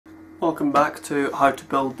Welcome back to how to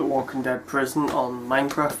build the Walking Dead prison on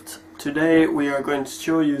Minecraft. Today we are going to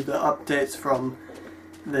show you the updates from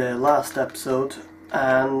the last episode,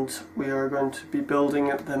 and we are going to be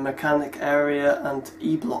building the mechanic area and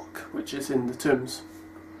E-block, which is in the tombs.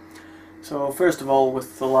 So first of all,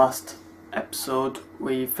 with the last episode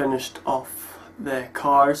we finished off the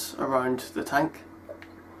cars around the tank.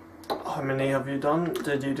 How many have you done?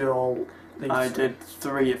 Did you do all these? I did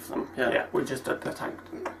 3 of them, Yeah, we just did the tank.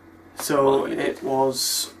 So it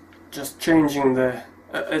was just changing the...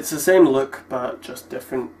 it's the same look, but just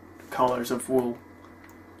different colours of wool.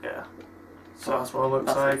 Yeah. So that's what it looks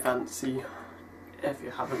Nothing like. fancy. If you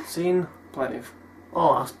haven't seen, Plenty of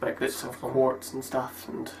all aspects bits of them. quartz and stuff,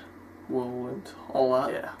 and wool and all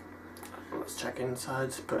that. Yeah. Let's check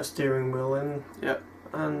inside. Put a steering wheel in. Yep.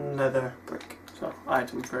 And nether brick. So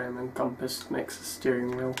item frame and compass makes a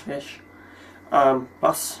steering wheel-ish.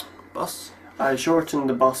 Bus. I shortened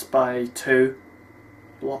the bus by 2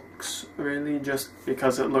 blocks, really, just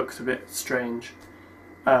because it looked a bit strange,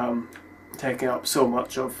 taking up so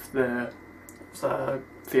much of the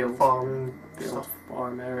field farm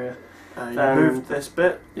area. You moved this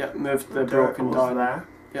bit. Yeah, moved the broken down there.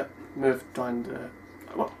 Yep, moved down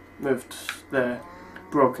moved the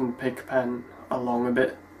broken pig pen along a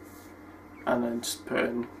bit, and then just put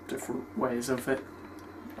in different ways of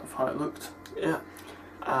how it looked. Yeah.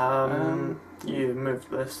 You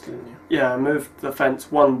moved this, didn't you? Yeah, I moved the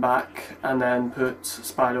fence 1 back and then put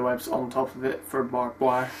spider webs on top of it for barbed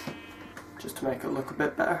wire, just to make it look a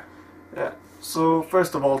bit better. Yeah. So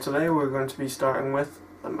first of all, today we're going to be starting with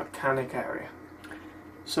the mechanic area.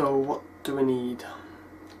 So what do we need?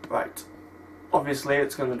 Right. Obviously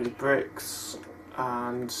it's going to be bricks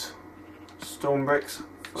and stone bricks.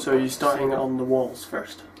 So you're starting on the walls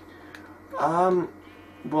first?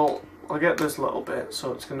 Well, I'll get this little bit,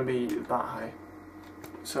 so it's going to be that high.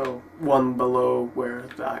 So 1 below where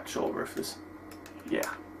the actual roof is? Yeah.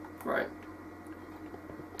 Right.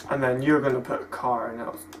 And then you're going to put a car in it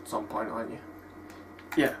at some point, aren't you?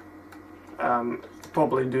 Yeah.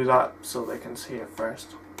 Probably do that so they can see it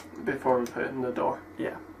first. Before we put in the door?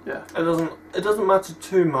 Yeah. Yeah. It doesn't matter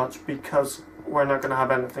too much because we're not going to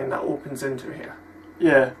have anything that opens into here.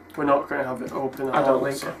 Yeah, we're not going to have it open at all. I don't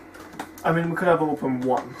think so. I mean, we could have open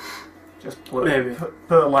 1. Just put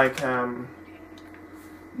like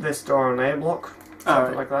this door on A block,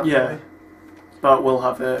 something like that. Yeah, maybe. but we'll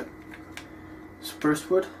have it spruce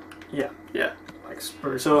wood. Yeah, yeah, like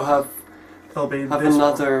spruce. So there'll be have this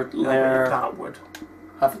another one, layer. that wood.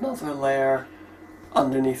 Have another layer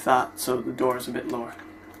underneath that, so the door is a bit lower.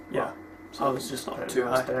 Yeah, so it's just not too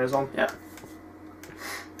high. Stairs on. Yeah.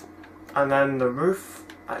 And then the roof,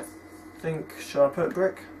 I think, should I put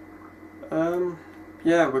brick?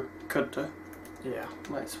 Yeah, we could do. Yeah.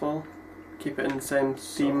 Might as well keep it in the same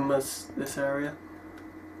theme as this area.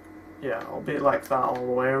 Yeah, I'll be like that all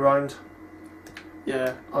the way around.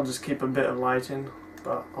 Yeah. I'll just keep a bit of lighting,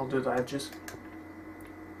 but I'll do the edges.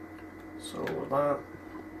 So that.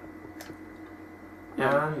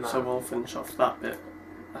 Yeah, and so we'll finish off that bit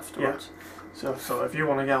afterwards. Yeah. So if you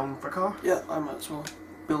want to get on for a car? Yeah, I might as well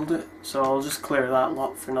build it. So I'll just clear that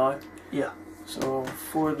lot for now. Yeah. So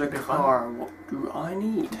for the car, what do I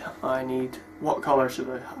need? What colour should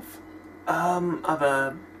I have? I have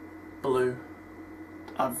a blue.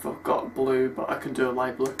 I've got blue, but I could do a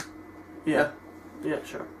light blue. Yeah. Yeah,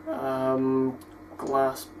 sure.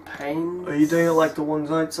 Glass pane. Are you doing it like the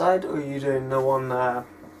ones outside, or are you doing the one, the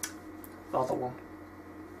other one?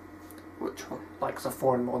 Which one? Like the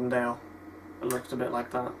Mondale. It looks a bit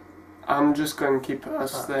like that. I'm just going to keep it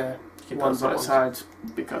as the ones outside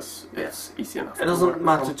because it's easy enough. It doesn't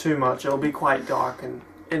matter too much. It'll be quite dark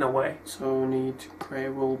in a way. So need grey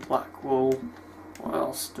wool, black wool. What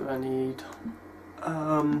else do I need?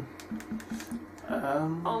 I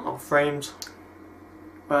don't know, frames.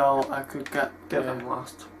 Well, I could get them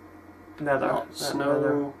last. Nether. Not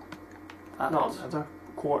snow. Not nether.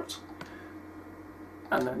 Quartz.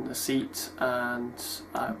 And then the seat, and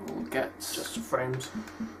I will get just frames.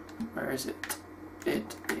 Where is it?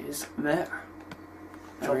 It is there.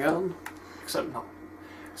 There we go. Except no.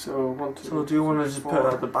 So 1, 2. So do you want to just 4. put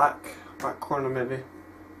it at the back corner maybe?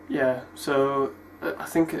 Yeah. So I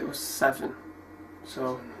think it was 7.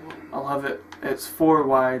 So I'll have it. It's 4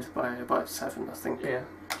 wide by about 7, I think. Yeah.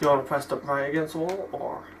 Do you want to press up right against the wall,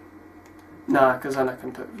 or? Nah, because then I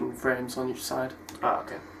can put in frames on each side. Ah,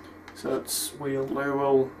 okay. So it's wheel, blue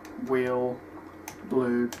wool, wheel,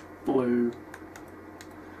 blue, blue,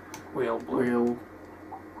 wheel, blue,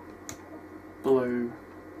 blue.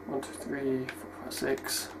 1, 2, 3, 4, 5,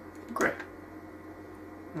 6. Grey.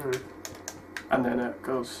 Hmm. And then it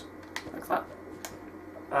goes like that.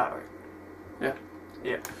 Ah, right. Yeah.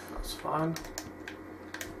 Yeah, that's fine.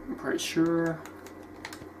 I'm pretty sure.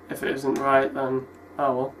 If it isn't right, then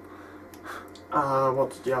oh well.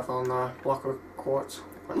 What did you have on there? Block of quartz?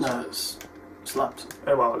 No, it's slabs.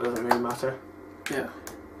 Oh well, it doesn't really matter. Yeah.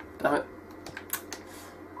 Damn it.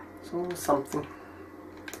 It's always something.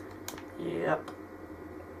 Yep.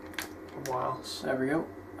 What else? There we go.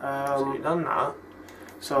 So you've done that.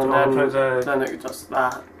 So Do you want to put then it does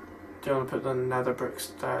that. Do you want to put the nether brick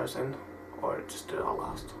stairs in, or just do that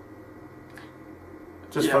last?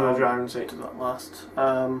 Just Yeah, for the I'll driving seat. do that last.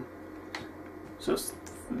 So it's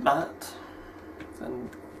that, then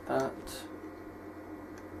that,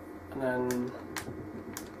 and then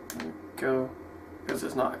there we go, because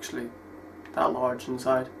it's not actually that large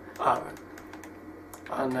inside. Alright.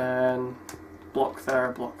 And then block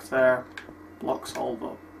there, blocks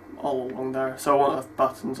all along there. So I won't have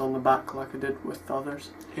buttons on the back like I did with the others.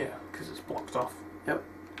 Yeah, because it's blocked off. Yep.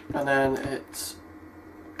 And then it's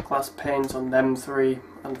glass panes on them three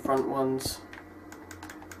and the front ones.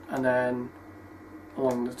 And then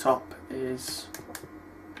along the top is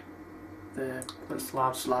the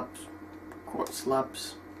slabs. Quartz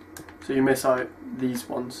slabs. So you miss out these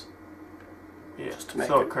ones. Yeah, just to make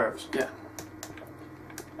so it it curves. Yeah.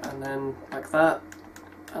 And then like that.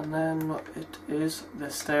 And then it is the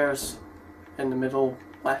stairs in the middle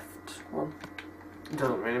left one. It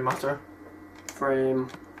doesn't really matter. Frame.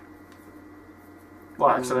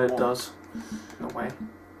 Well, and actually, it wall. does. No way.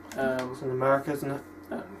 It's in America, isn't it?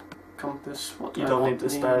 Compass. What do You I don't not need the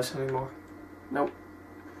stairs anymore. Nope.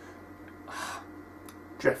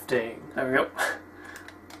 Drifting. There we go.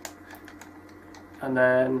 And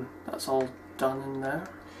then that's all done in there.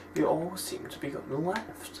 You always seem to be going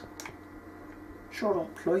left. Shut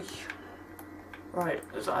up, please. Right,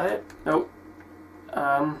 is that it? Nope.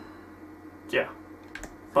 Yeah.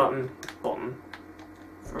 Button.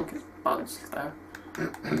 Okay, buttons there.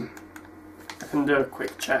 I can do a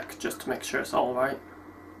quick check just to make sure it's all right.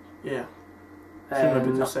 Yeah. Seem to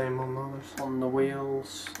be the Then same on the others. on the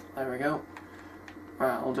wheels, there we go.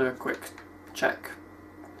 Right, I'll do a quick check.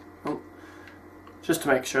 Oh, just to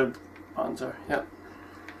make sure the buttons are, yep,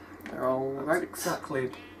 they're all That's right. exactly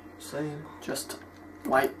the same. Just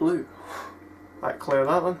light blue. Right, clear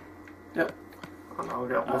that then. Yep. And I'll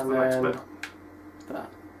get on with And the next then bit. that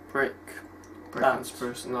brick. Brick and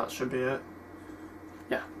spruce, and that should be it.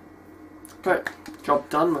 Right, job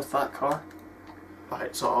done with that car.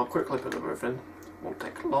 Right, so I'll quickly put the roof in. Won't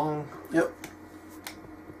take long. Yep.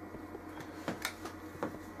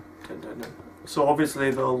 So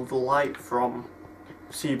obviously the light from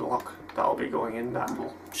C block, that'll be going in that.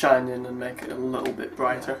 Will shine in and make it a little bit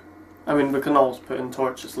brighter. I mean, we can always put in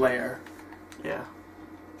torches later, Yeah.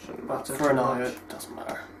 Shouldn't but matter for too now much. it doesn't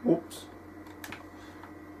matter. Oops.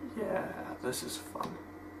 Yeah, this is fun.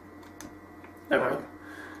 There we go.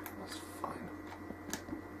 That's fine.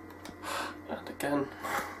 And again.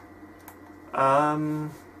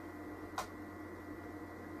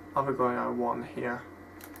 I'll be going out one here.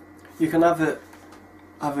 You can have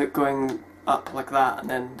it going up like that and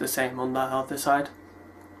then the same on that other side.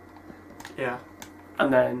 Yeah.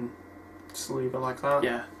 And then, Just leave it like that.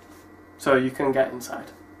 yeah. So you can get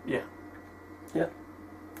inside. Yeah. Yeah.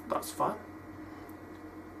 That's fine.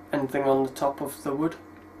 Anything on the top of the wood?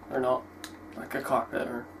 Or not? Like a carpet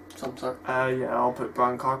or some sort? Yeah, I'll put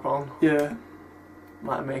brown carpet on. Yeah.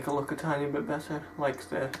 Might make it look a tiny bit better. Like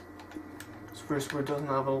the spruce wood doesn't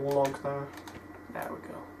have a log there. There we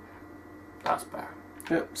go. That's better.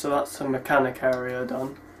 Yep, so that's the mechanic area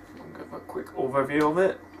done. I'll give a quick overview of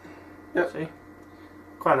it. Yep. See?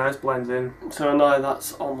 Quite nice, blends in. So now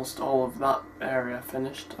that's almost all of that area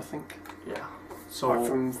finished, I think. Yeah. Apart So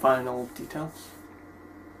from final details.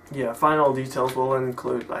 yeah, final details will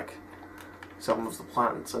include like some of the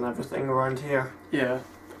plants and everything around here. Yeah,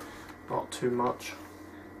 Not too much.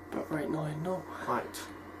 but right now I know. Right.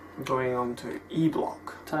 Going on to E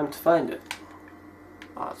block. Time to find it.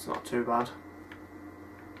 That's not too bad.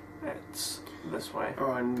 It's this way.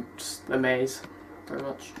 Around the maze, pretty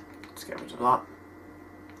much. Let's get rid of that.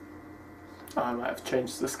 I might have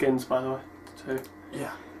changed the skins, by the way, to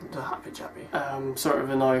Yeah, the happy chappy. sort of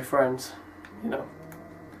annoy friends, you know,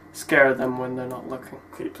 scare them when they're not looking.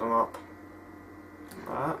 Keep them up.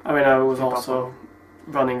 That. I mean, I was Keep up also on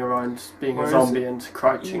running around being Where a is zombie and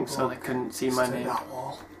crouching so they E-block. couldn't see my Stay name. that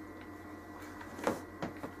wall.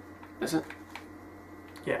 Is it?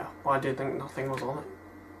 Yeah, why do you think nothing was on it?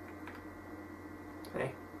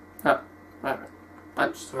 Hey, Right.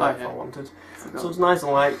 that's Oh, what yeah. I wanted. Forgot. So it's nice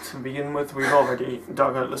and light to begin with. We've already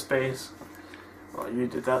dug out the space. Well, you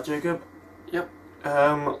did that, Jacob. Yep.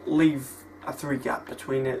 Leave a 3 gap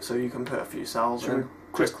between it so you can put a few cells Sure. in.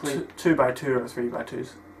 quickly... 2x2 or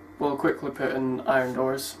 3x2s. We'll quickly put in iron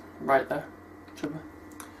doors right there, should we?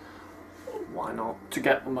 Why not? To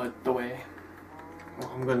get them out the way.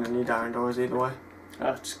 Well, I'm going to need iron doors either way.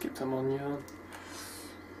 Just keep them on you then.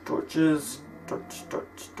 Torches. Torch.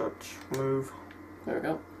 Move. There we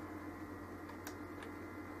go.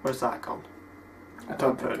 Where's that gone? I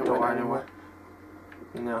don't put think a it door went anywhere.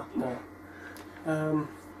 No. No.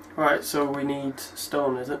 Right, so we need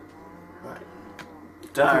stone, is it? Right.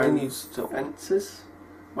 Definitely Iron needs stone. Fences?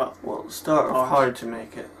 Well, start off Bars. hard to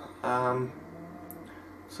make it.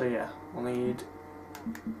 So yeah, we'll need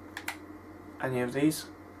any of these.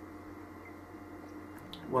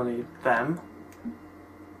 We'll need them.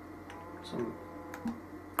 Some.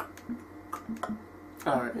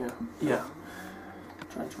 Alright, yeah. Yeah.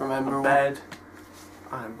 Trying to remember. A bed.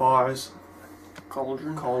 Iron bars.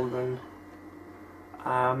 Cauldron. Cauldron.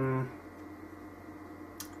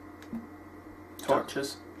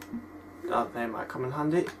 Torches. They might come in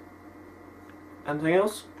handy. Anything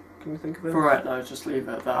else? Can you think of it? For right now, just leave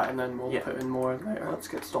it at that and then we'll Yeah. put in more later. Let's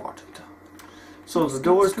get started. So the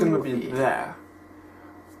door's going to be there.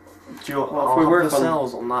 Do you want Well, if we I'll work have the on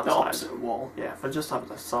cells on that The side? opposite wall. Yeah, if I just have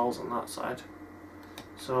the cells on that side.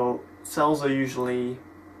 So cells are usually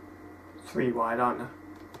 3 wide, aren't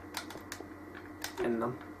they? In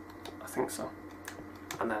them. I think so.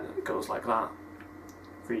 And then it goes like that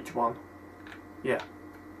for each one. Yeah.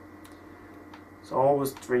 So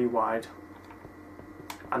always 3 wide.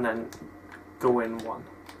 And then go in 1.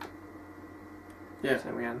 Yeah.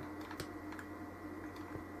 Same again.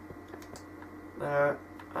 There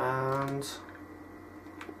and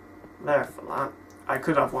there for that. I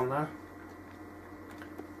could have one there.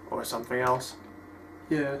 Or something else.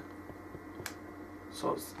 Yeah.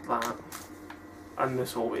 So it's that. And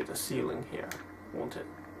this will be the ceiling here, won't it?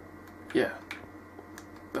 Yeah.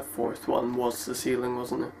 The fourth one was the ceiling,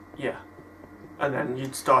 wasn't it? Yeah. And then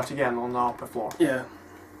you'd start again on the upper floor. Yeah.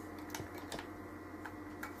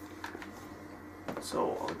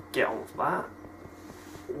 So I'll get on with that.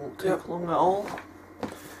 Won't take Yep. long at all.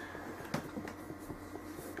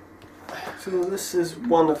 So this is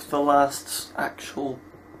one of the last actual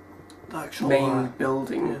main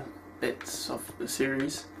building yeah. bits of the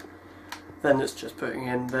series. Then it's just putting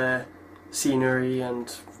in the scenery and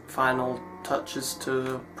final touches to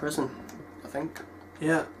the prison, I think.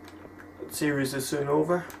 Yeah. The series is soon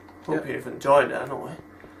over. Hope Yep. you've enjoyed it anyway.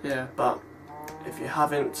 Yeah. But if you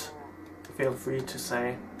haven't, feel free to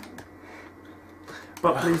say.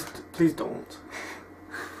 But please don't.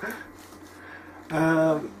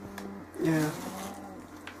 Yeah.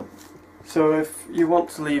 So if you want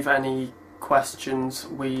to leave any questions,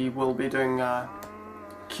 we will be doing a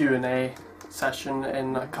Q&A session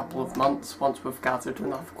in a couple of months once we've gathered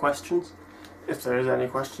enough questions. If there's any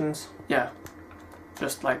questions. Yeah,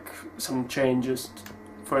 just like some changes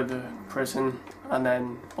for the prison, and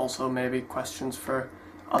then also maybe questions for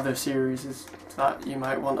other series that you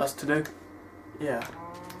might want us to do. Yeah.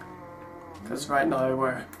 Because right now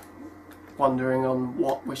we're wondering on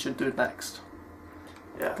what we should do next.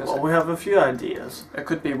 Yeah. 'Cause Well, we have a few ideas. It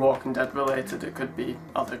could be Walking Dead related, it could be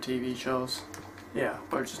other TV shows, Yeah.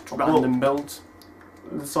 or just Well, random builds.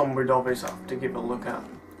 Some we'd obviously have to give a look at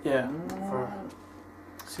Yeah, for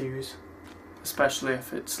series. especially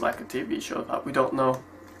if it's like a TV show that we don't know,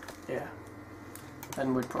 Yeah.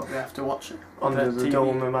 then we'd probably have to watch it. Under the TV.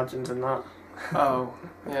 dome, imagined in that. Oh,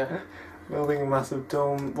 yeah. Building a massive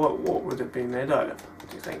dome. What would it be made out of,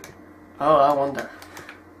 do you think? Oh, I wonder.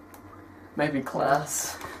 Maybe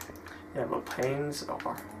glass? Yeah, but panes or...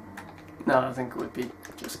 No, I think it would be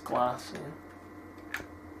just glass. Yeah.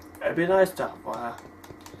 It'd be nice to have a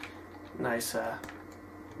nice, I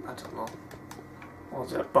don't know, what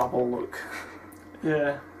was it, bubble look.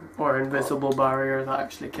 Yeah, or invisible barrier that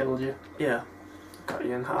actually killed you. Yeah. Cut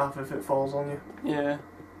you in half if it falls on you. Yeah,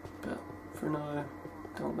 but for now,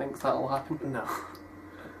 I don't think that'll happen. No.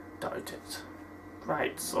 Doubt it.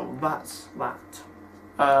 Right, so that's that.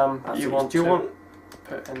 Do you want to want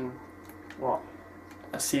put in what?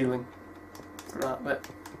 a ceiling for that bit?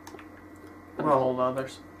 And Well- all the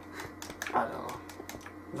others. I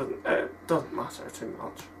don't know. It doesn't matter too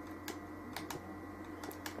much.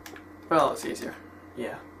 Well, it's easier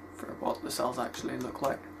Yeah. for what the cells actually look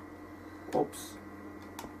like. Oops.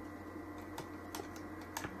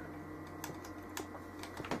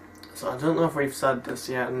 So I don't know if we've said this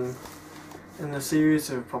yet in the series,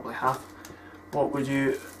 or we probably have. What would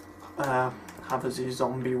you have as your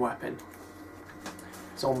zombie weapon?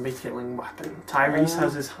 Zombie killing weapon. Tyrese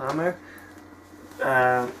has his hammer.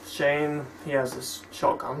 Shane, he has his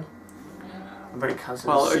shotgun. Rick has his...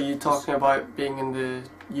 Well, are you talking about being in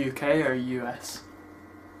the UK or US?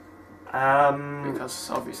 Because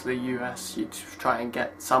obviously US, you'd try and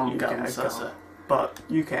get some You get a guns as gun. a But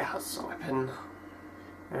UK has some weapon.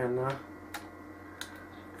 in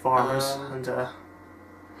farmers Um, and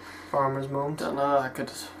farmers' moons. Don't know, I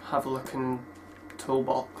could have a look in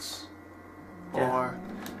toolbox. Yeah. Or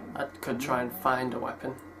I could try and find a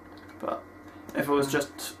weapon. But if it was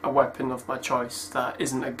just a weapon of my choice that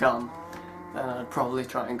isn't a gun, then I'd probably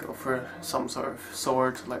try and go for some sort of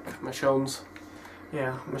sword like Michonne's.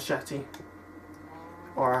 Yeah, machete.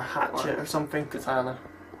 Or a hatchet or something. Katana.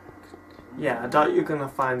 Yeah, I doubt you're gonna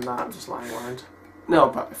find that just lying around. No,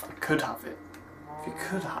 but if I could have it, If you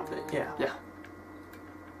could have it, yeah.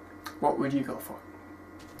 what would you go for?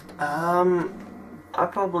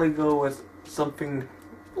 I'd probably go with something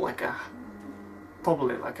like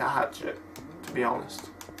probably like a hatchet, to be honest.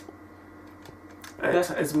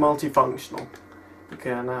 It's multifunctional. You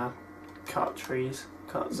can cut trees,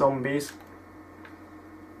 cut zombies,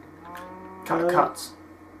 cut cuts.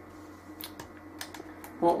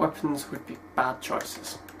 What weapons would be bad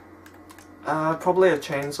choices? Probably a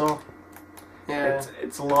chainsaw. Yeah,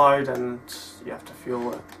 It's loud and you have to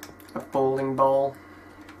feel it. a bowling ball.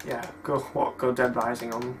 Yeah, go Dead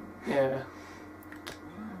Rising on them. Yeah.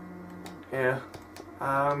 Yeah.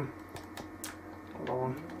 Hold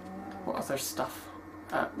on. What other stuff?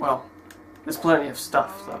 Well, there's plenty of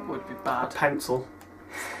stuff that would be A bad. pencil.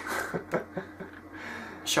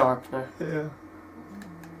 Sharpener. Yeah.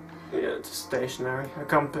 Yeah, it's stationary. A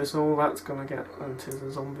compass, all that's gonna get into the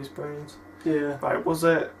zombies' brains. Yeah. Right, was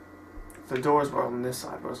it? The doors were on this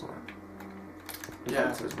side, wasn't it? The Yeah.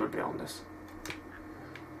 fences would be on this.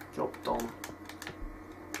 Job done.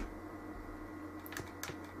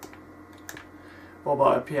 What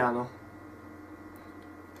about a piano?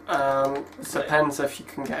 It depends if you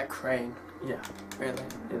can get a crane, Yeah, really.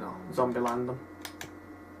 you know, zombie land them.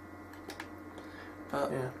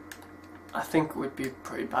 But Yeah. I think it would be a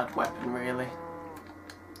pretty bad weapon, really.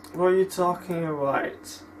 What are you talking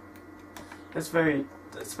about? It's very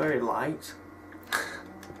light.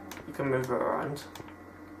 You can move it around.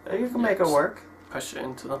 You can make it Yes. work. Push it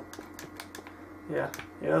into them. Yeah.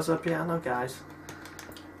 Here's a piano, guys.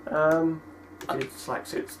 It's like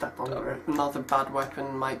to step under it. Another bad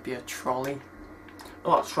weapon might be a trolley.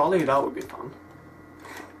 Oh, a trolley, that would be fun.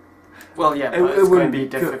 Well, yeah, It- but it it's going wouldn't to be be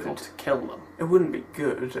difficult good. to kill them. It wouldn't be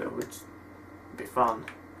good, it would be fun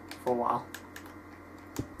for a while.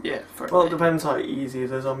 Yeah, for Well, it depends how easy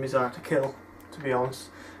the zombies are to kill, to be honest.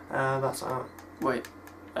 That's Wait,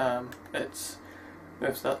 it's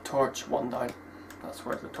moves that torch one down. That's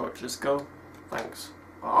where the torches go. thanks.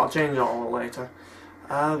 I'll change it all later.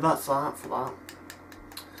 That's that for that.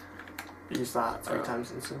 Use that 3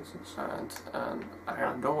 times in this instance. And an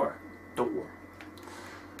iron door. Door.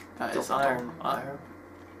 That is Door. iron.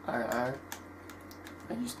 Iron.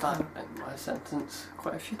 I used that in my sentence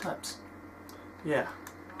quite a few times. Yeah.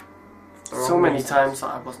 So many times that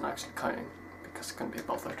I wasn't actually counting because I couldn't be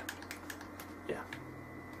bothered.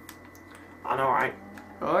 I know, right?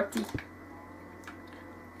 Okay.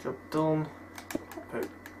 Job done. Put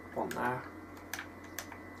one there.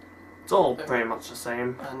 It's all pretty much the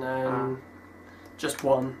same. And then just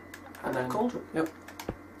one. And then cauldron. Yep.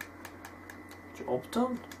 Job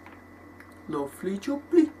done. Lovely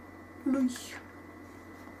jubbly. Nice.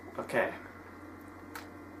 Okay.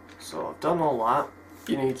 So I've done all that.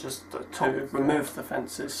 You need Just the to top. remove the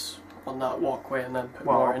fences on that walkway and then put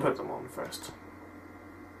Well, more I'll in. put them on first.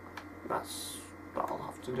 That's what I'll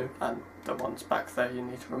have to do. And the ones back there you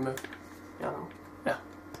need to remove. You know. Yeah.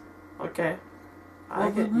 Okay. I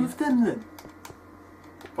get you. them then.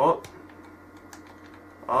 What?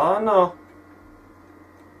 Oh no.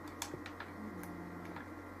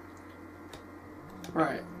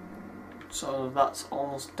 Right. So that's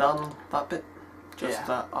almost done, that bit. Just Yeah.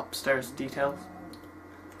 that upstairs details.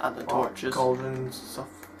 And the torches. Cauldrons, stuff.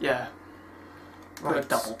 Yeah. Put a Right.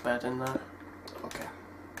 double bed in there. Okay.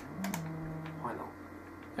 Why not?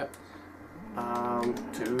 Yep.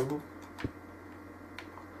 2.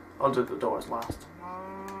 I'll do the doors last.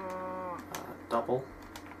 Double.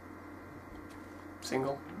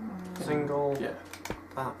 Single. Single. Yeah.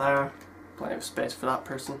 That there. Plenty of space for that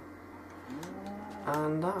person.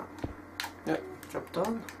 And that. Yep. Job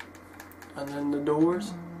done. And then the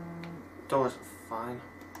doors. Doors are fine.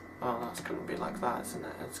 Oh, that's gonna be like that, isn't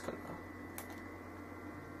it? It's gonna.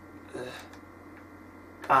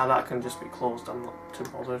 That can just be closed. I'm not too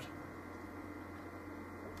bothered.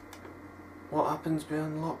 What happens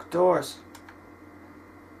behind locked doors?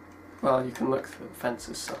 Well, you can look through the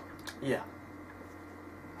fences, so. Yeah.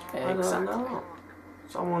 I don't Exactly. know.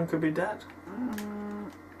 Someone could be dead.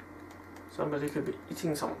 Somebody could be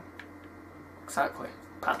eating someone. Exactly.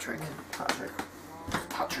 Patrick.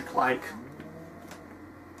 Patrick-like.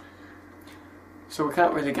 So we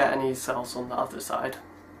can't really get any cells on the other side.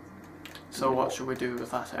 So what should we do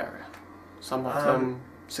with that area? Some of them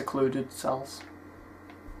secluded cells?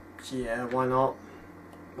 Yeah, why not?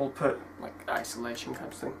 We'll put... Like isolation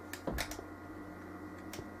kind of thing.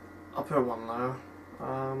 I'll put one there.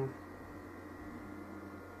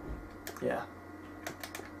 Yeah.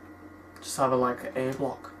 Just have it like A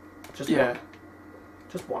block. Just yeah. one.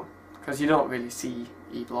 Just one. Because you don't really see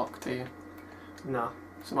E block, do you? No.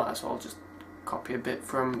 So might as well just copy a bit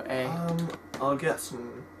from A. I'll get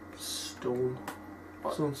some stone.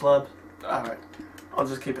 Stone slab. Alright. I'll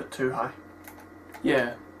just keep it too high.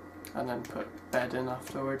 Yeah. And then put bed in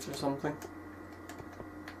afterwards or something.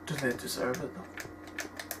 Do they deserve it though?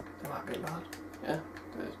 They might be bad. Yeah.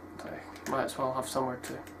 They might as well have somewhere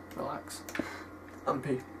to relax. And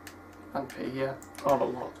pee. And pee, yeah. All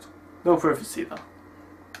but locked. No privacy though.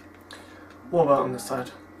 What about on this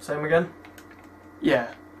side? Same again?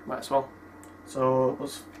 Yeah. Might as well. So it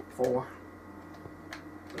was 4.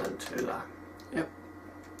 And then 2 there. Yep.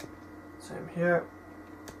 Same here.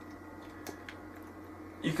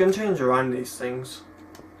 You can change around these things.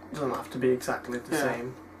 It doesn't have to be exactly the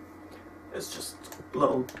same. It's just a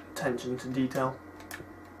little attention to detail.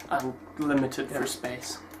 And limited for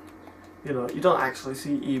space. You know, you don't actually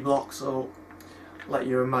see E blocks, so let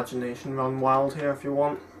your imagination run wild here if you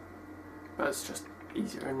want. But it's just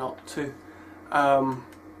easier not to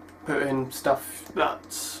put in stuff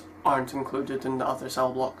that aren't included in the other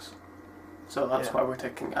cell blocks. So that's why we're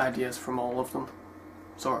taking ideas from all of them.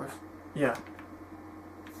 Sort of. Yeah.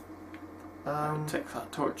 Take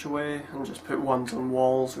that torch away and just put ones on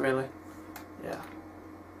walls, really. Yeah.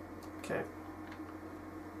 Okay.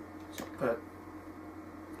 So put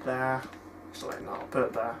there. Actually, no, I'll put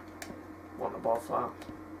it there. One above that.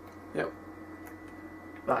 Yep.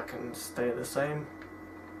 That can stay the same.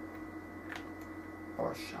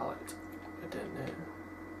 Or shall it? I don't know.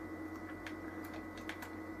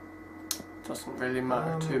 Doesn't really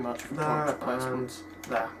matter too much for torch placement.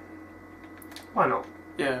 There. Why not?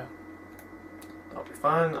 Yeah. That'll be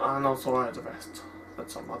fine, and I'll sort out the rest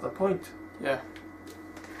at some other point. Yeah.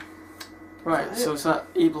 Right, so is that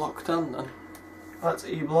E block done then? That's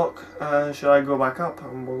E block. Should I go back up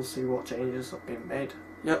and we'll see what changes have been made?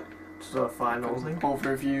 Yep. To the final thing.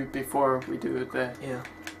 Overview before we do the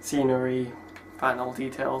scenery, final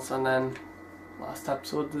details, and then last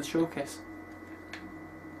episode the showcase.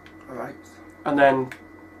 Alright. And then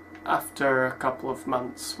after a couple of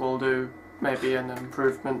months we'll do maybe an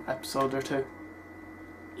improvement episode or 2.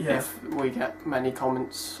 Yeah. If we get many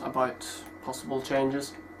comments about possible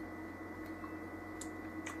changes.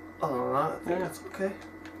 Other than that, I think that's okay.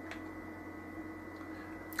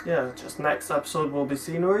 Yeah, just next episode will be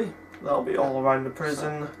scenery. That'll be all around the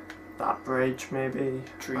prison, that bridge maybe.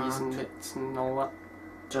 Trees and bits and all that.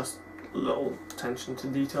 Just little attention to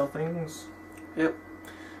detail things. Yep.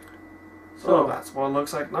 So that's what it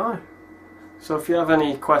looks like now. So if you have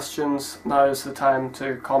any questions, now is the time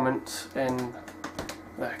to comment in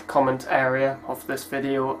the comment area of this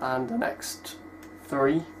video and the next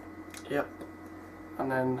 3. Yep.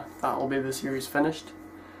 And then that'll be the series finished.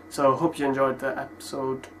 So hope you enjoyed the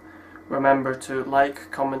episode. Remember to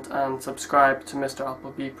like, comment and subscribe to Mr.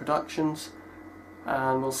 Appleby Productions.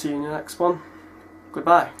 And we'll see you in the next one.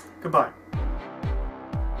 Goodbye. Goodbye.